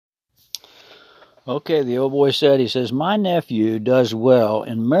Okay, the old boy said, he says, my nephew does well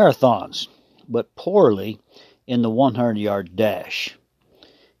in marathons, but poorly in the 100-yard dash.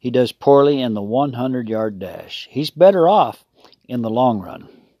 He does poorly in the 100-yard dash. He's better off in the long run.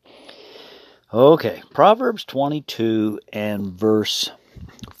 Okay, Proverbs 22 and verse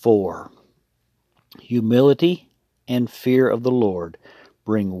 4. Humility and fear of the Lord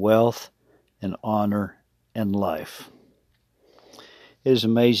bring wealth and honor and life. It is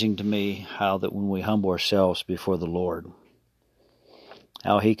amazing to me how that when we humble ourselves before the Lord,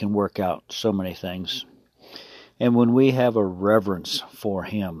 how He can work out so many things. And when we have a reverence for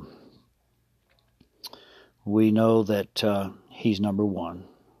Him, we know that He's number one,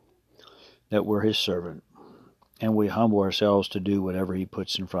 that we're His servant, and we humble ourselves to do whatever He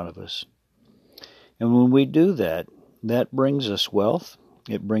puts in front of us. And when we do that, that brings us wealth,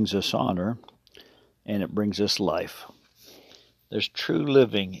 it brings us honor, and it brings us life. There's true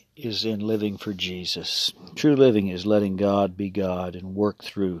living is in living for Jesus. True living is letting God be God and work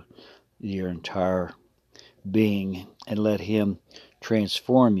through your entire being and let Him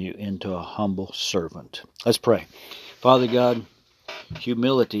transform you into a humble servant. Let's pray. Father God,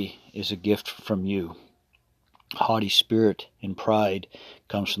 humility is a gift from you. Haughty spirit and pride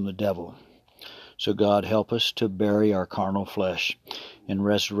comes from the devil. So God, help us to bury our carnal flesh and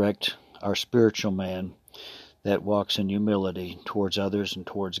resurrect our spiritual man that walks in humility towards others and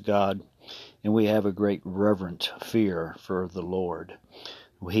towards God. And we have a great reverent fear for the Lord.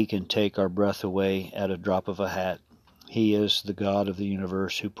 He can take our breath away at a drop of a hat. He is the God of the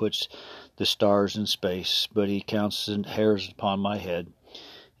universe who puts the stars in space, but He counts the hairs upon my head.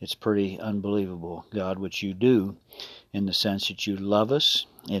 It's pretty unbelievable, God, what you do, in the sense that you love us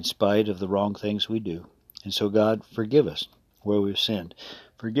in spite of the wrong things we do. And so, God, forgive us where we've sinned.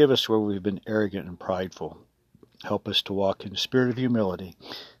 Forgive us where we've been arrogant and prideful. Help us to walk in the spirit of humility,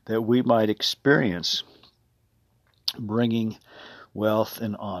 that we might experience bringing wealth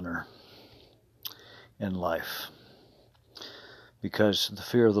and honor and life. Because the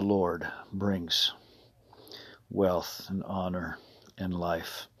fear of the Lord brings wealth and honor and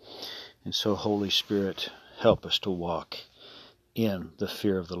life. And so, Holy Spirit, help us to walk in the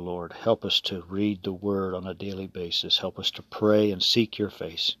fear of the Lord. Help us to read the Word on a daily basis. Help us to pray and seek your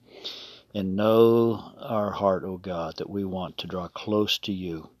face. And know our heart, O God, that we want to draw close to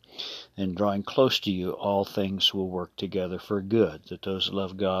you. And drawing close to you, all things will work together for good, that those that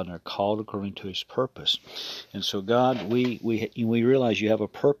love God and are called according to His purpose. And so, God, we realize you have a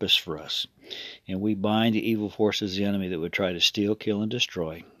purpose for us. And we bind the evil forces of the enemy that would try to steal, kill, and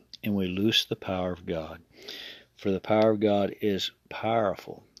destroy. And we loose the power of God. For the power of God is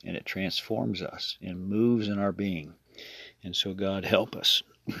powerful, and it transforms us and moves in our being. And so, God, help us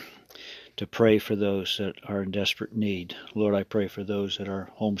to pray for those that are in desperate need. Lord, I pray for those that are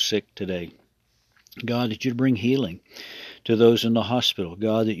homesick today. God, that you'd bring healing to those in the hospital.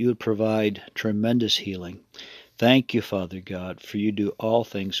 God, that you would provide tremendous healing. Thank you, Father God, for you do all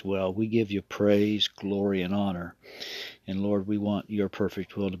things well. We give you praise, glory, and honor. And Lord, we want your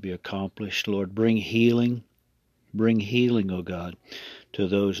perfect will to be accomplished. Lord, bring healing, O God, to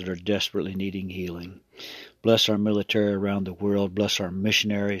those that are desperately needing healing. Bless our military around the world. Bless our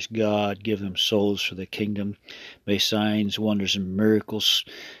missionaries. God, give them souls for the kingdom. May signs, wonders, and miracles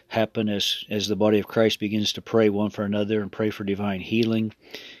happen as the body of Christ begins to pray one for another and pray for divine healing.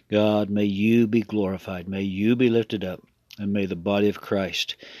 God, may you be glorified. May you be lifted up. And may the body of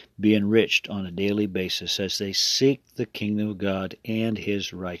Christ be enriched on a daily basis as they seek the kingdom of God and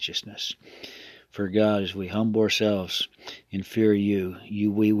His righteousness. For God, as we humble ourselves in fear of you,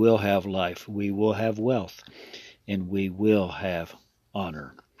 we will have life, we will have wealth, and we will have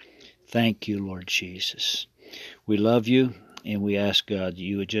honor. Thank you, Lord Jesus. We love you, and we ask God that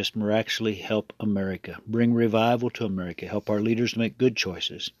you would just miraculously help America. Bring revival to America. Help our leaders make good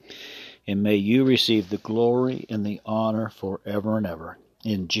choices. And may you receive the glory and the honor forever and ever.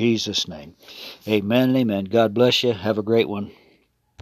 In Jesus' name, amen and amen. God bless you. Have a great one.